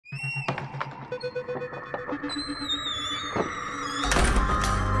Alrighty,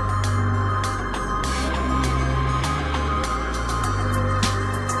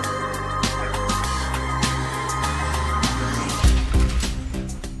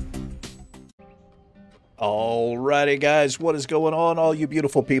 guys, what is going on, all you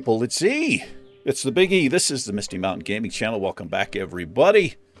beautiful people? It's E. It's the Big E. This is the Misty Mountain Gaming Channel. Welcome back,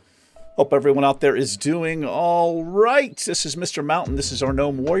 everybody. Hope everyone out there is doing all right. This is Mr. Mountain. This is our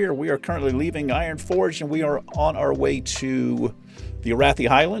Gnome Warrior. We are currently leaving Ironforge, and we are on our way to the Arathi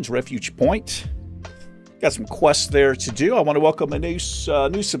Highlands, Refuge Point. Got some quests there to do. I want to welcome a new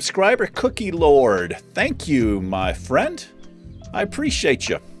subscriber, Cookie Lord. Thank you, my friend. I appreciate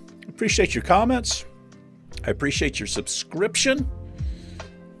you. Appreciate your comments. I appreciate your subscription.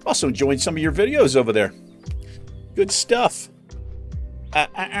 Also enjoyed some of your videos over there. Good stuff.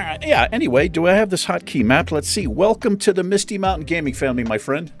 Yeah, anyway, do I have this hotkey mapped? Let's see. Welcome to the Misty Mountain Gaming family, my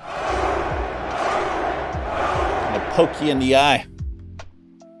friend. I'll poke you in the eye.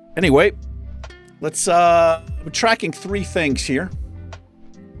 Anyway, let's, we're tracking 3 things here.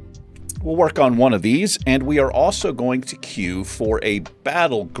 We'll work on one of these, and we are also going to queue for a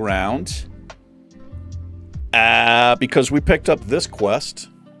battleground. Because we picked up this quest.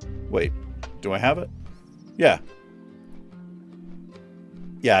 Wait, do I have it? Yeah.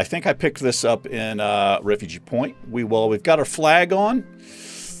 Yeah, I think I picked this up in Refugee Point. We've got our flag on.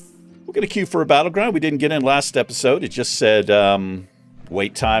 We're going to queue for a battleground. We didn't get in last episode. It just said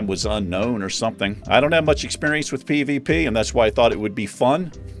wait time was unknown or something. I don't have much experience with PvP, and that's why I thought it would be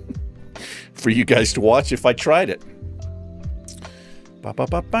fun for you guys to watch if I tried it.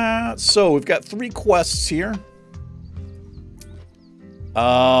 So we've got 3 quests here.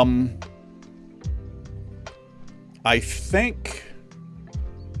 I think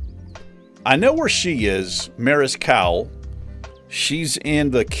I know where she is. Marez Cowl. She's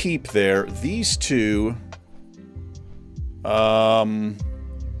in the keep there. These 2. I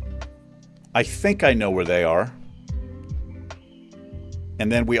think I know where they are.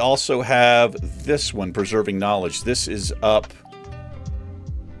 And then we also have this one, Preserving Knowledge. This is up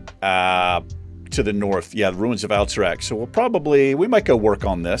to the north. Yeah, the Ruins of Alterac. So we might go work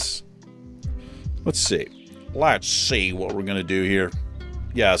on this. Let's see. Let's see what we're going to do here.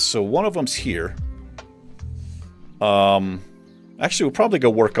 Yeah, so one of them's here. Actually, we'll probably go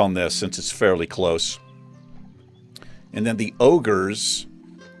work on this since it's fairly close. And then the ogres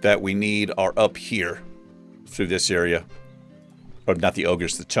that we need are up here through this area. Or not the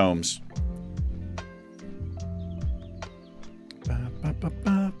ogres, the tomes.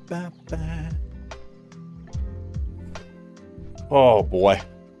 Oh boy,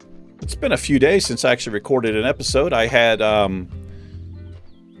 it's been a few days since I actually recorded an episode. I had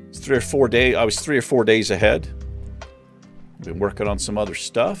 3 or 4 days. I was 3 or 4 days ahead. Been working on some other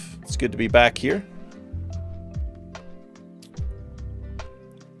stuff. It's good to be back here.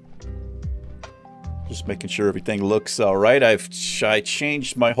 Just making sure everything looks all right. I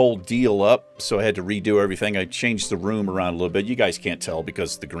changed my whole deal up, so I had to redo everything. I changed the room around a little bit. You guys can't tell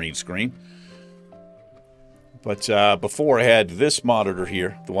because of the green screen. But before I had this monitor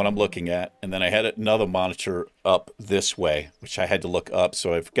here, the one I'm looking at, and then I had another monitor up this way, which I had to look up,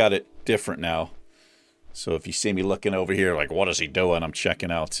 so I've got it different now. So if you see me looking over here, like, what is he doing? I'm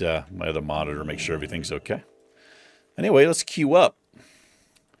checking out my other monitor, make sure everything's okay. Anyway, let's queue up.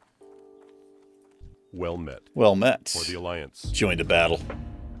 Well met. Well met. For the Alliance. Join the battle.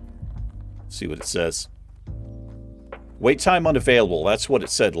 See what it says. Wait time unavailable. That's what it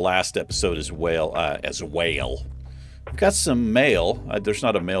said last episode as well. We've got some mail. There's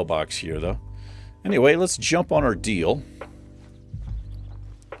not a mailbox here, though. Anyway, let's jump on our deal.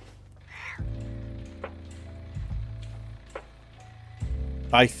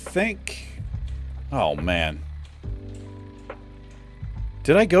 I think... Oh, man.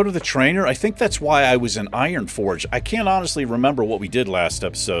 Did I go to the trainer? I think that's why I was in Ironforge. I can't honestly remember what we did last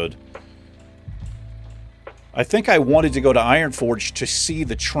episode. I think I wanted to go to Ironforge to see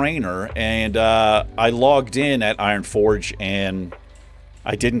the trainer, and I logged in at Ironforge, and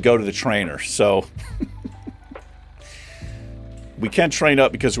I didn't go to the trainer, so... We can train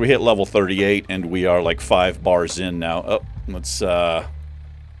up because we hit level 38, and we are like 5 bars in now. Oh, let's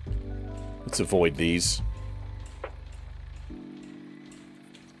avoid these.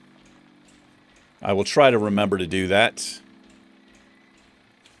 I will try to remember to do that.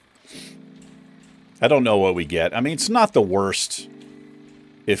 I don't know what we get. I mean, it's not the worst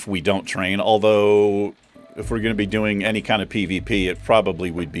if we don't train, although if we're going to be doing any kind of PvP, it probably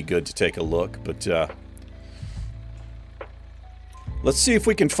would be good to take a look, but let's see if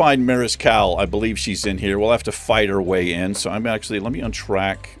we can find Marez Cowl. I believe she's in here. We'll have to fight our way in, so I'm actually, let me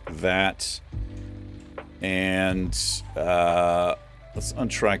untrack that. And let's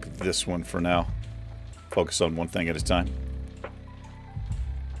untrack this one for now. Focus on one thing at a time.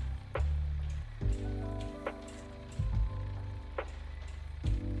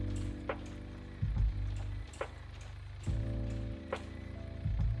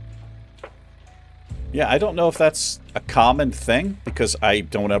 Yeah, I don't know if that's a common thing because I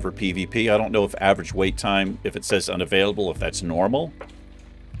don't ever PvP. I don't know if average wait time, if it says unavailable, if that's normal.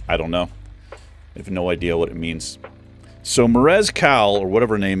 I don't know. I have no idea what it means. So Marez Cowl, or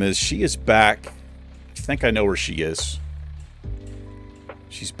whatever her name is, she is back. I think I know where she is.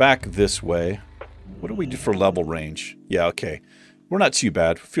 She's back this way. What do we do for level range? Yeah, okay. We're not too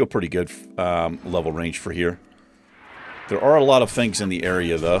bad. Feel pretty good level range for here. There are a lot of things in the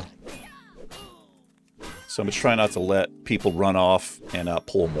area, though. So I'm going to try not to let people run off and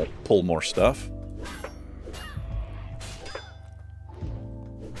pull more stuff.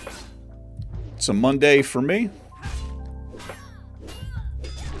 It's a Monday for me.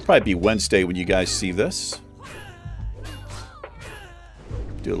 Probably be Wednesday when you guys see this.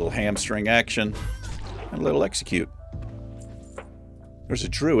 Do a little hamstring action and a little execute. There's a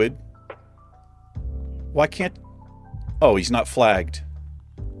druid. Why can't... Oh, he's not flagged.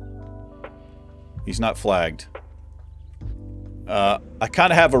 He's not flagged. I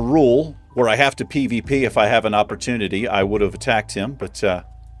kind of have a rule where I have to PvP if I have an opportunity. I would have attacked him, but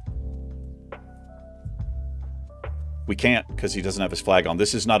we can't because he doesn't have his flag on.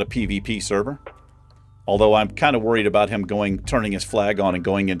 This is not a PvP server. Although I'm kind of worried about him turning his flag on and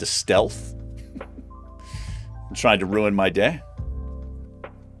going into stealth. And trying to ruin my day.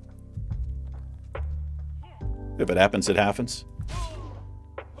 If it happens, it happens.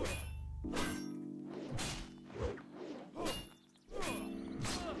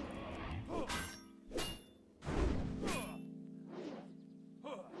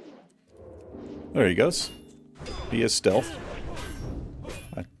 There he goes. He is stealth.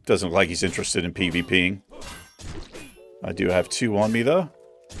 Doesn't look like he's interested in PvPing. I do have 2 on me, though.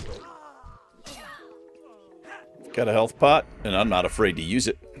 Got a health pot, and I'm not afraid to use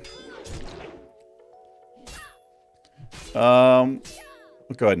it. We'll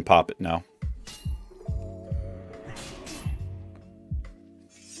go ahead and pop it now.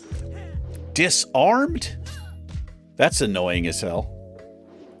 Disarmed? That's annoying as hell.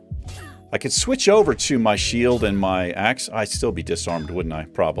 I could switch over to my shield and my axe. I'd still be disarmed, wouldn't I?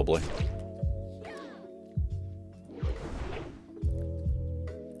 Probably.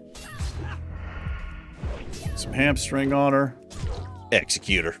 Some hamstring on her.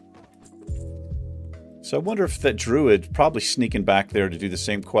 Executor. So I wonder if that druid probably sneaking back there to do the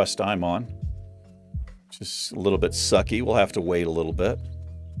same quest I'm on. Just a little bit sucky. We'll have to wait a little bit.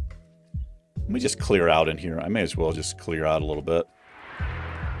 Let me just clear out in here. I may as well just clear out a little bit.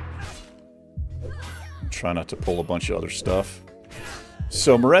 Try not to pull a bunch of other stuff.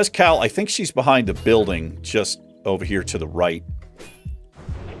 So Marez Cowl, I think she's behind the building just over here to the right.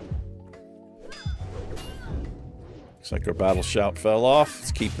 Looks like our battle shout fell off.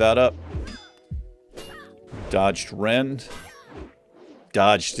 Let's keep that up. Dodged Rend.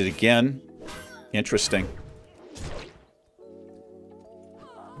 Dodged it again. Interesting.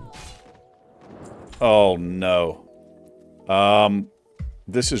 Oh no.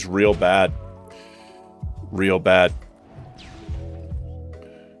 This is real bad. Real bad.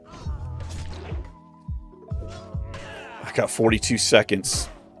 I got 42 seconds.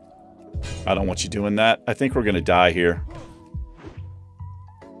 I don't want you doing that. I think we're going to die here.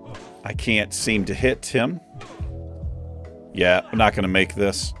 I can't seem to hit him. Yeah, I'm not going to make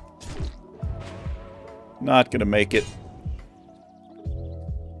this. Not going to make it.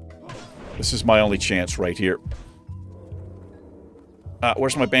 This is my only chance right here.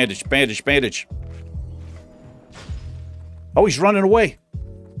 Where's my bandage? Bandage, bandage. Oh, he's running away.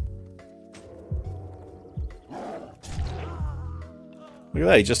 Look at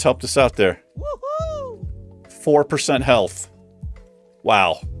that. He just helped us out there. 4% health.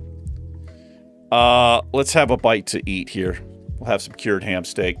 Wow. Let's have a bite to eat here. We'll have some cured ham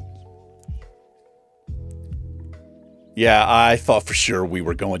steak. Yeah, I thought for sure we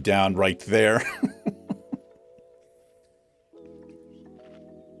were going down right there.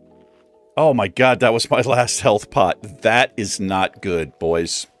 Oh my god, that was my last health pot. That is not good,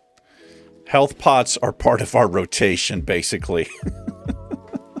 boys. Health pots are part of our rotation, basically.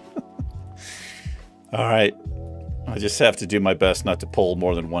 Alright. I just have to do my best not to pull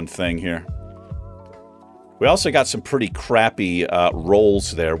more than one thing here. We also got some pretty crappy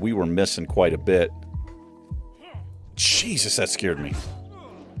rolls there. We were missing quite a bit. Jesus, that scared me.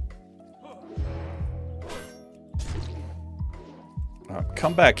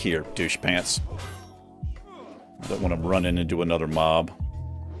 Come back here, douche pants. I don't want to run into another mob.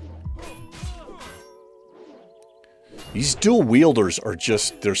 These dual wielders are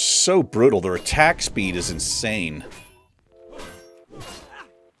just, they're so brutal. Their attack speed is insane.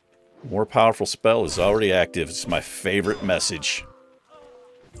 More powerful spell is already active. It's my favorite message.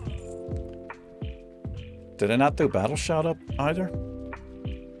 Did I not throw Battle Shout up either?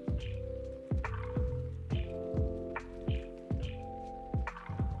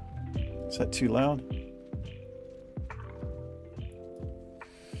 Is that too loud?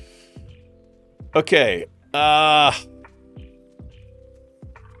 Okay.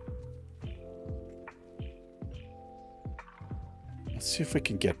 Let's see if we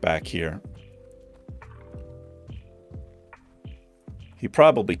can get back here. He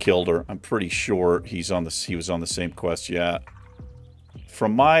probably killed her. I'm pretty sure he was on the same quest. Yeah.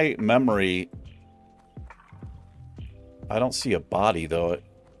 From my memory, I don't see a body though.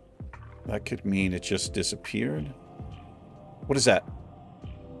 That could mean it just disappeared. What is that?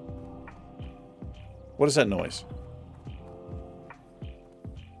 What is that noise?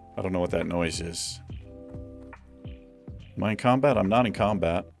 I don't know what that noise is. Am I in combat? I'm not in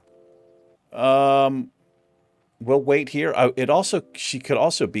combat. We'll wait here. She could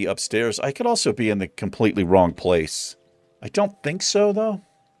also be upstairs. I could also be in the completely wrong place. I don't think so, though.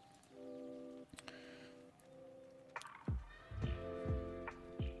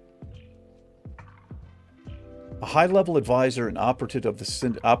 A high-level advisor and operative of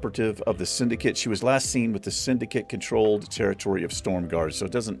the Syndicate. She was last seen with the Syndicate-controlled territory of Stormguard, so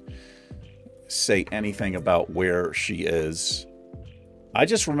it doesn't say anything about where she is. I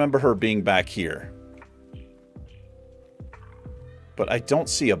just remember her being back here. But I don't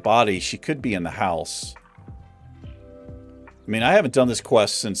see a body. She could be in the house. I mean, I haven't done this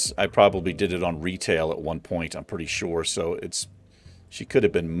quest since I probably did it on retail at one point, I'm pretty sure, so she could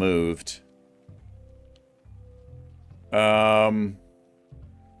have been moved.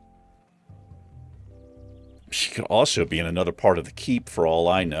 She could also be in another part of the keep for all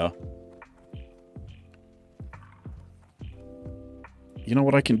I know. You know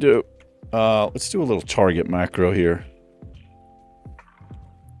what I can do? Let's do a little target macro here.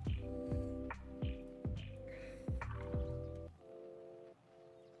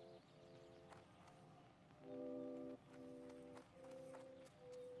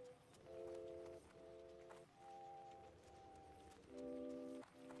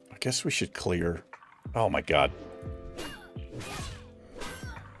 I guess we should clear. Oh my god.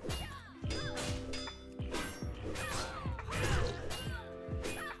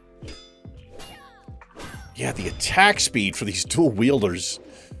 Yeah, the attack speed for these dual wielders.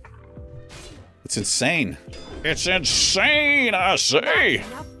 It's insane. It's insane, I say.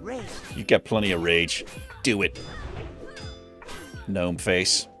 You got plenty of rage. Do it. Gnome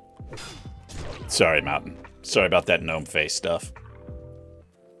face. Sorry, Mountain. Sorry about that gnome face stuff.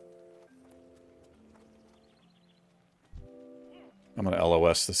 I'm going to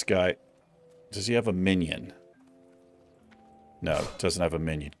LOS this guy. Does he have a minion? No, doesn't have a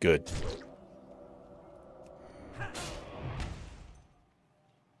minion. Good.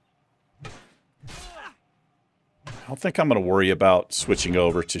 I don't think I'm going to worry about switching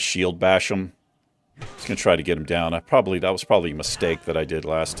over to shield bash him. I was going to try to get him down. That was probably a mistake that I did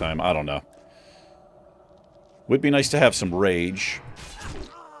last time. I don't know. Would be nice to have some rage.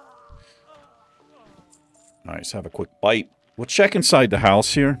 All right, let's have a quick bite. We'll check inside the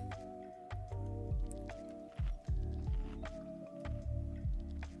house here.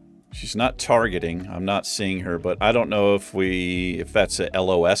 She's not targeting. I'm not seeing her, but I don't know if that's a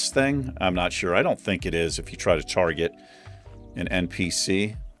LOS thing. I'm not sure. I don't think it is if you try to target an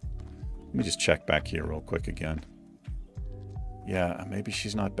NPC. Let me just check back here real quick again. Yeah, maybe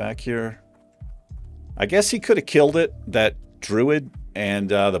she's not back here. I guess he could have killed it, that druid, and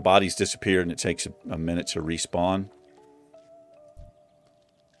the body's disappeared and it takes a minute to respawn.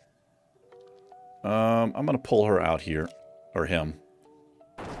 I'm going to pull her out here. Or him.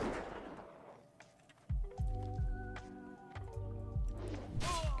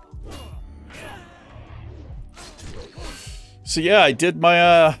 So yeah, I did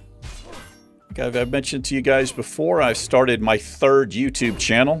my, I've mentioned to you guys before, I started my third YouTube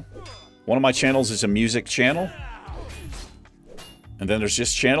channel. One of my channels is a music channel. And then there's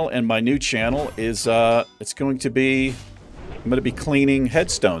this channel, and my new channel is, I'm going to be cleaning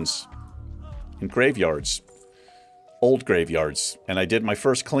headstones in graveyards. Old graveyards. And I did my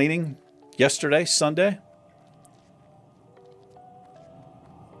first cleaning yesterday, Sunday.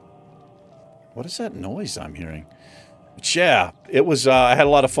 What is that noise I'm hearing? But yeah, it was, I had a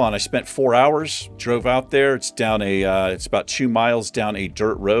lot of fun. I spent 4 hours, drove out there. It's down it's about 2 miles down a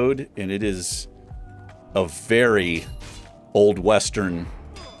dirt road, and it is a very old Western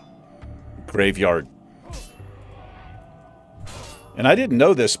graveyard. And I didn't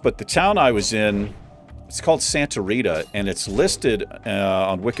know this, but the town I was in, it's called Santa Rita, and it's listed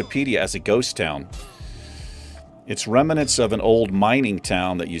on Wikipedia as a ghost town. It's remnants of an old mining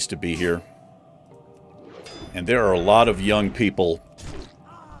town that used to be here. And there are a lot of young people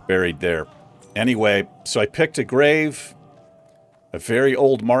buried there. Anyway, so I picked a grave, a very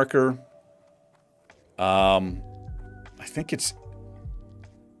old marker. I think it's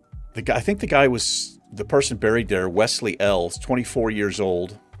the guy. I think the guy was the person buried there, Wesley L. 24 years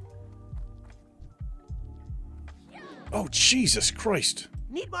old. Oh, Jesus Christ!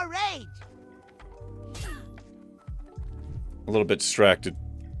 Need more rage. A little bit distracted,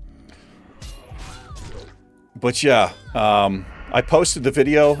 but yeah, I posted the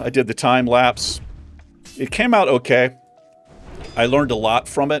video. I did the time lapse. It came out okay. I learned a lot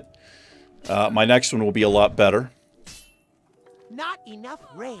from it. My next one will be a lot better. Not enough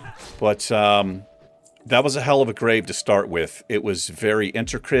rage. But that was a hell of a grave to start with. It was very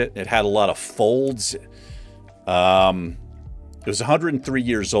intricate. It had a lot of folds. It was 103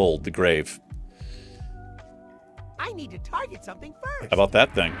 years old, the grave. I need to target something first. How about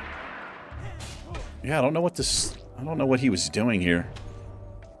that thing? Yeah, I don't know what he was doing here.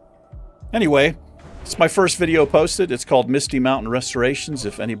 Anyway, it's my first video posted. It's called Misty Mountain Restorations,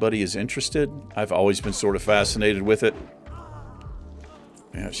 if anybody is interested. I've always been sort of fascinated with it.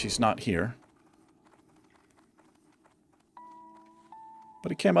 Yeah, she's not here.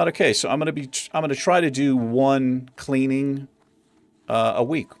 But it came out okay. So I'm gonna try to do one cleaning a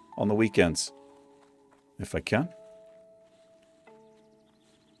week on the weekends, if I can.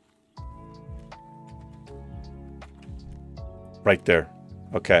 Right there.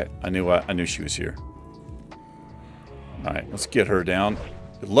 Okay, I knew she was here. All right, let's get her down.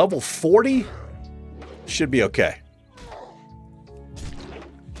 Level 40 should be okay.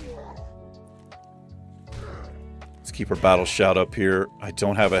 Let's keep her battle shout up here. I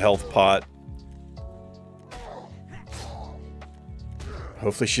don't have a health pot.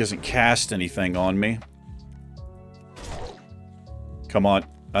 Hopefully she doesn't cast anything on me. Come on.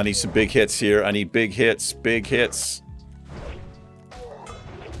 I need some big hits here. I need big hits. Big hits.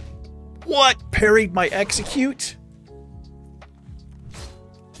 What? Parried my execute?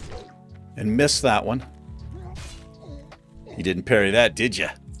 And missed that one. You didn't parry that, did you?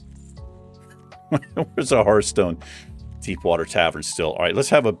 Where's our Hearthstone? Deepwater Tavern still. All right, let's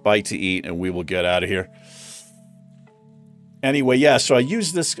have a bite to eat and we will get out of here. Anyway, yeah, so I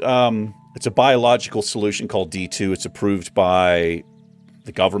use this, it's a biological solution called D2. It's approved by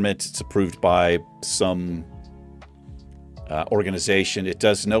the government. It's approved by some organization. It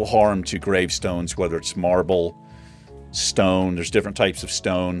does no harm to gravestones, whether it's marble, stone. There's different types of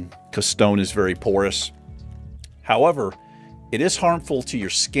stone, because stone is very porous. However, it is harmful to your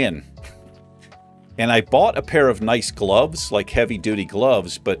skin. And I bought a pair of nice gloves, like heavy-duty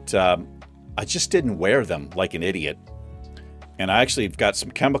gloves, but I just didn't wear them like an idiot. And I actually have got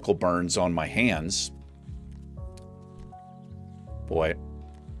some chemical burns on my hands. Boy,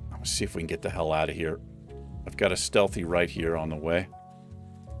 let's see if we can get the hell out of here. I've got a stealthy right here on the way.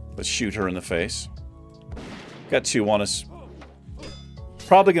 Let's shoot her in the face. Got two on us.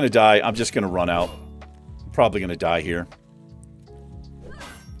 Probably going to die. I'm just going to run out. Probably going to die here.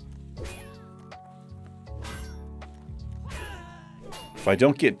 If I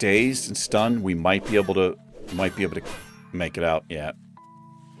don't get dazed and stunned, we might be able to make it out. Yeah.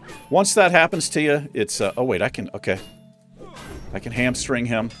 Once that happens to you, it's oh wait, I can hamstring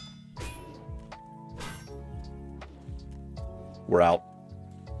him. We're out.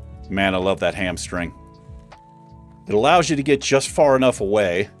 Man, I love that hamstring. It allows you to get just far enough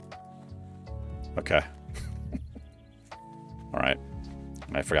away. Okay. All right.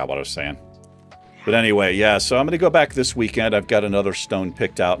 I forgot what I was saying. But anyway, yeah, so I'm going to go back this weekend. I've got another stone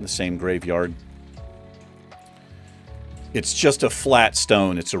picked out in the same graveyard. It's just a flat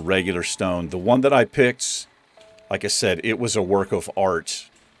stone. It's a regular stone. The one that I picked, like I said, it was a work of art.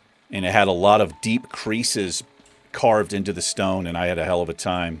 And it had a lot of deep creases carved into the stone, and I had a hell of a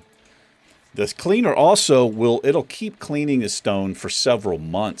time. The cleaner also it'll keep cleaning the stone for several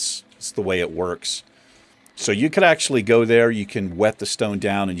months. It's the way it works. So you could actually go there, you can wet the stone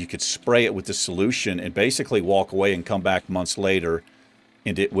down, and you could spray it with the solution and basically walk away and come back months later,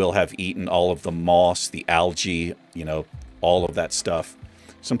 and it will have eaten all of the moss, the algae, you know, all of that stuff.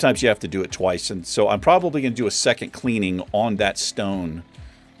 Sometimes you have to do it twice, and so I'm probably going to do a second cleaning on that stone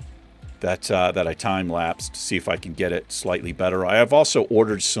that I time-lapsed to see if I can get it slightly better. I have also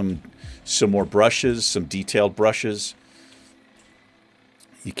ordered some more brushes, some detailed brushes.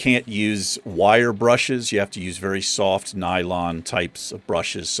 You can't use wire brushes. You have to use very soft nylon types of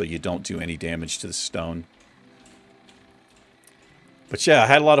brushes so you don't do any damage to the stone. But yeah, I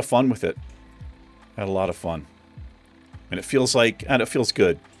had a lot of fun with it. I had a lot of fun. And it feels like, and it feels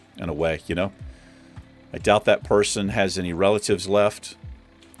good in a way, you know? I doubt that person has any relatives left.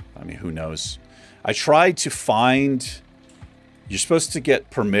 I mean, who knows? I tried to find... You're supposed to get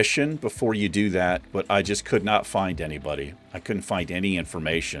permission before you do that, but I just could not find anybody. I couldn't find any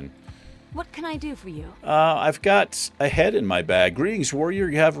information. What can I do for you? I've got a head in my bag. Greetings, warrior.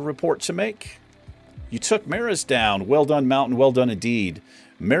 You have a report to make? You took Marez down. Well done, Mountain. Well done indeed.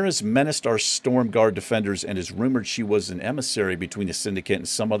 Marez menaced our Storm Guard defenders and is rumored she was an emissary between the Syndicate and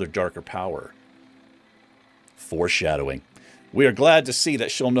some other darker power. Foreshadowing. We are glad to see that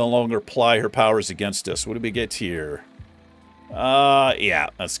she'll no longer ply her powers against us. What do we get here? Yeah,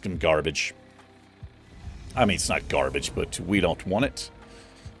 that's some garbage. I mean, it's not garbage, but we don't want it.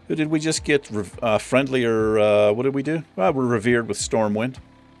 Who did we just get? Friendly or, what did we do? Well, we're revered with Stormwind.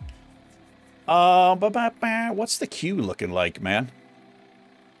 What's the queue looking like, man?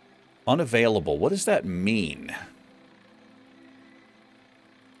 Unavailable. What does that mean?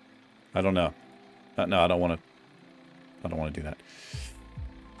 I don't know. No, I don't want to. I don't want to do that.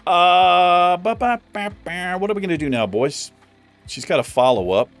 What are we going to do now, boys? She's got a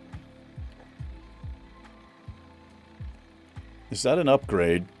follow-up. Is that an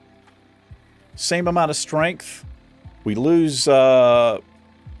upgrade? Same amount of strength. We lose 2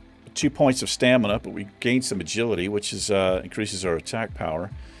 points of stamina, but we gain some agility, which is increases our attack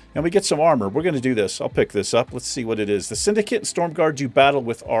power. And we get some armor. We're going to do this. I'll pick this up. Let's see what it is. The Syndicate and Storm Guard do battle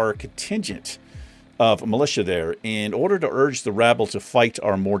with our contingent of militia there. In order to urge the rabble to fight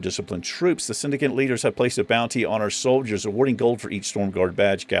our more disciplined troops, the Syndicate leaders have placed a bounty on our soldiers, awarding gold for each Storm Guard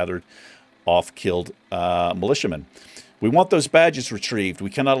badge gathered off killed militiamen. We want those badges retrieved.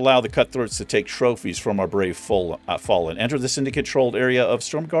 We cannot allow the cutthroats to take trophies from our brave fallen. Enter the Syndicate-controlled area of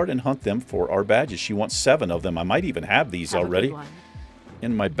Storm Guard and hunt them for our badges. She wants 7 of them. I might even have these already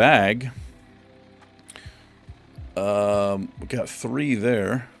in my bag. We got 3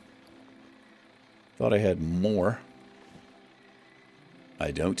 there. Thought I had more.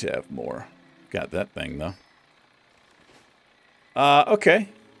 I don't have more. Got that thing, though. Okay.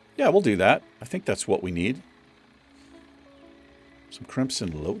 Yeah, we'll do that. I think that's what we need. Some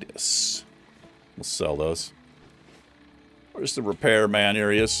Crimson Lotus. We'll sell those. Where's the repairman?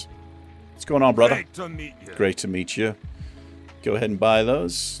 Here he is. What's going on, brother? Great to meet you. Great to meet you. Go ahead and buy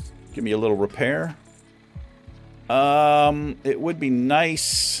those. Give me a little repair. It would be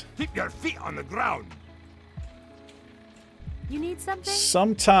nice. Keep your feet on the ground. You need something?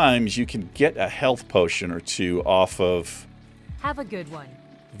 Sometimes you can get a health potion or 2 off of Have a good one.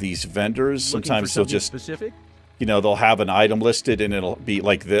 these vendors. Sometimes they'll just, specific. you know, they'll have an item listed and it'll be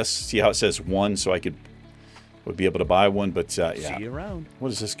like this. See how it says 1, so I would be able to buy one. But yeah. See you around.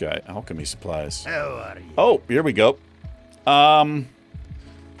 What is this guy? Alchemy supplies. How are you? Oh, here we go.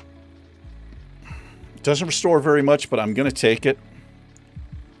 Doesn't restore very much, but I'm going to take it.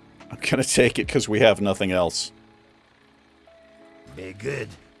 I'm going to take it because we have nothing else. Very good.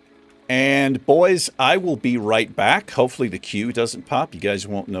 And, boys, I will be right back. Hopefully the queue doesn't pop. You guys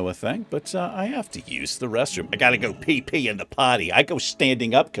won't know a thing, but I have to use the restroom. I got to go pee in the potty. I go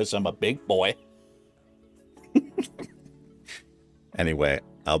standing up because I'm a big boy. Anyway,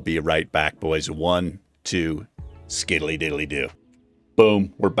 I'll be right back, boys. 1, 2, skiddly-diddly-do.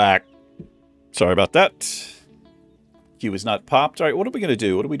 Boom, we're back. Sorry about that. Queue is not popped. All right, what are we going to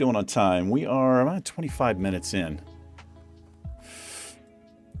do? What are we doing on time? We are about 25 minutes in.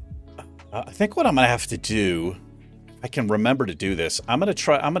 I think what I'm going to have to do, if I can remember to do this, I'm going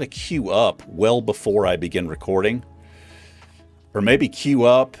to queue up well before I begin recording. Or maybe queue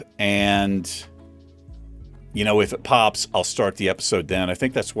up and, you know, if it pops, I'll start the episode then. I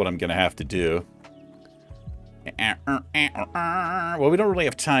think that's what I'm going to have to do. Well, we don't really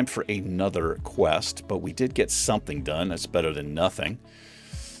have time for another quest, but we did get something done. That's better than nothing.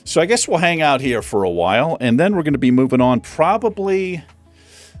 So I guess we'll hang out here for a while, and then we're going to be moving on probably...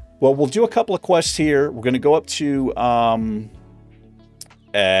 Well, we'll do a couple of quests here. We're going to go up to,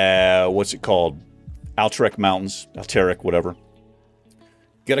 what's it called? Alteric Mountains. Alteric, whatever.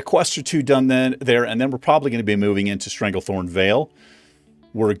 Get a quest or 2 done there, and then we're probably going to be moving into Stranglethorn Vale.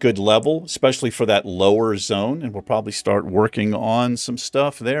 We're a good level, especially for that lower zone, and we'll probably start working on some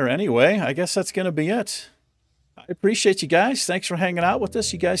stuff there anyway. I guess that's going to be it. I appreciate you guys. Thanks for hanging out with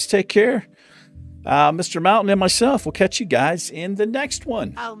us. You guys take care. Mr. Mountain and myself will catch you guys in the next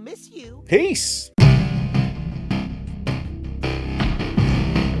one. I'll miss you. Peace.